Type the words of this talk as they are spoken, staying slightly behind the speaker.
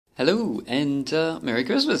Hello and Merry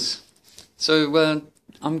Christmas.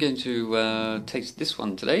 I'm going to taste this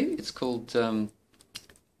one today. It's called Ernest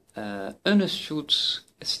Schuetz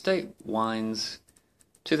Estate Wines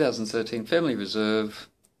 2013 Family Reserve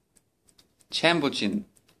Chambourcin.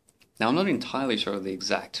 Now, I'm not entirely sure of the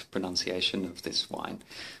exact pronunciation of this wine,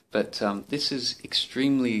 but this is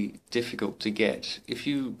extremely difficult to get. If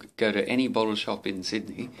you go to any bottle shop in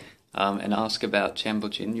Sydney and ask about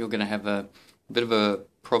Chambourcin, you're going to have a bit of a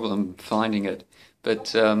problem finding it.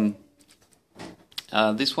 But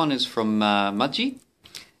this one is from Mudgee,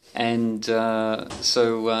 and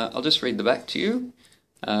I'll just read the back to you.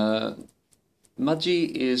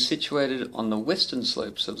 Mudgee is situated on the western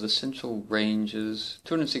slopes of the Central Ranges,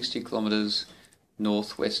 260 kilometres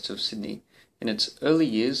northwest of Sydney. In its early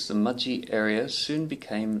years, the Mudgee area soon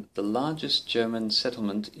became the largest German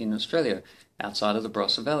settlement in Australia, outside of the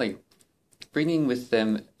Barossa Valley. Bringing with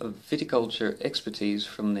them viticulture expertise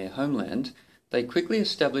from their homeland, they quickly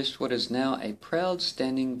established what is now a proud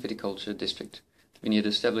standing viticulture district. The vineyard,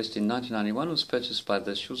 established in 1991, was purchased by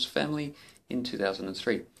the Schuetz family in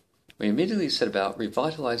 2003. We immediately set about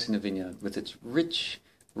revitalising the vineyard with its rich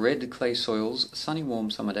red clay soils, sunny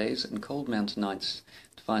warm summer days and cold mountain nights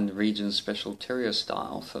to find the region's special terroir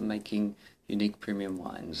style for making unique premium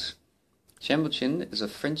wines. Chambourcin is a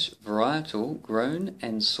French varietal grown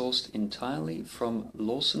and sourced entirely from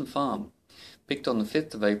Lawson Farm, picked on the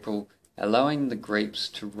 5th of April, allowing the grapes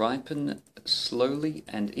to ripen slowly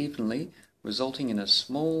and evenly, resulting in a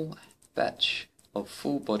small batch of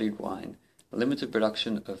full-bodied wine, a limited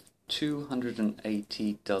production of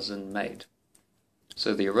 280 dozen made.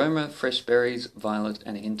 So the aroma, fresh berries, violet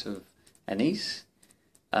and a hint of anise.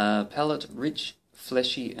 Palate rich,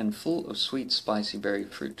 fleshy and full of sweet spicy berry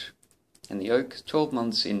fruit. And the oak, 12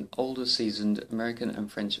 months in older seasoned American and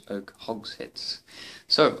French oak hogsheads.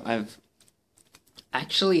 So I've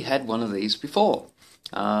actually had one of these before,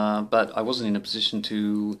 but I wasn't in a position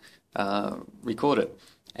to record it.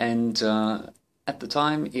 And at the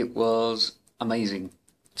time it was amazing.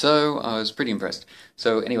 So I was pretty impressed.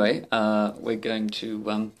 So anyway, we're going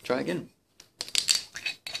to try again.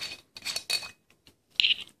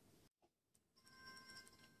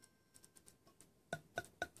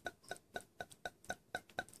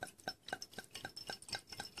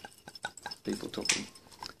 People talking.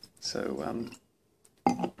 So,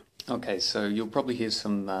 okay, so you'll probably hear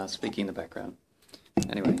some speaking in the background.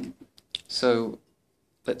 Anyway, so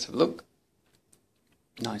let's have a look.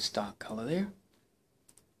 Nice dark colour there.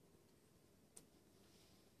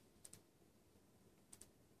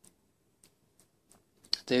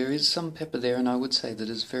 There is some pepper there, and I would say that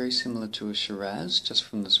it's very similar to a Shiraz, just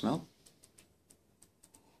from the smell.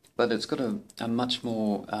 But it's got a much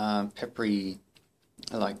more peppery,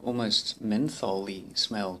 like almost menthol-y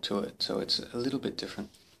smell to it, so it's a little bit different.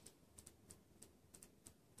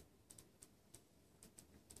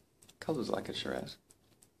 Colour's like a Shiraz.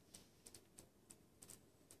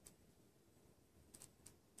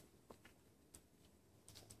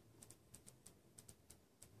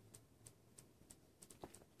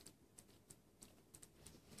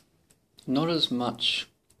 Not as much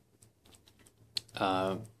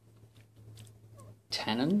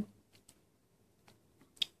tannin,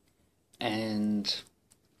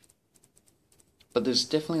 but there's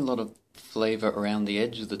definitely a lot of flavour around the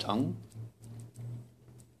edge of the tongue.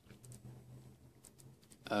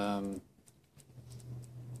 I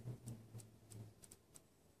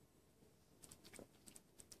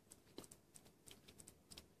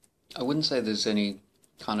wouldn't say there's any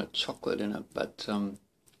kind of chocolate in it, but there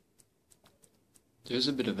is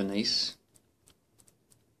a bit of anise.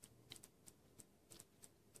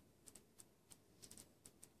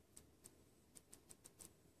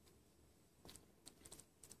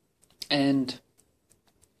 And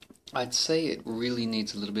I'd say it really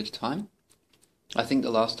needs a little bit of time. I think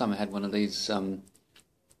the last time I had one of these, I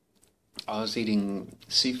was eating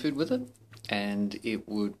seafood with it, and it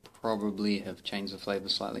would probably have changed the flavour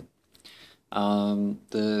slightly.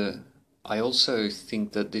 I also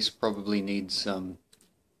think that this probably needs a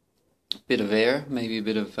bit of air, maybe a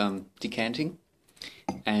bit of decanting,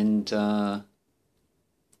 and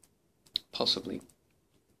possibly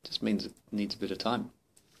just means it needs a bit of time.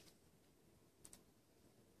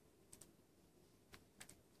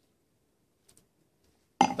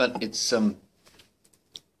 But it's a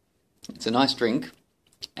nice drink,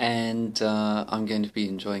 and I'm going to be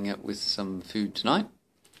enjoying it with some food tonight.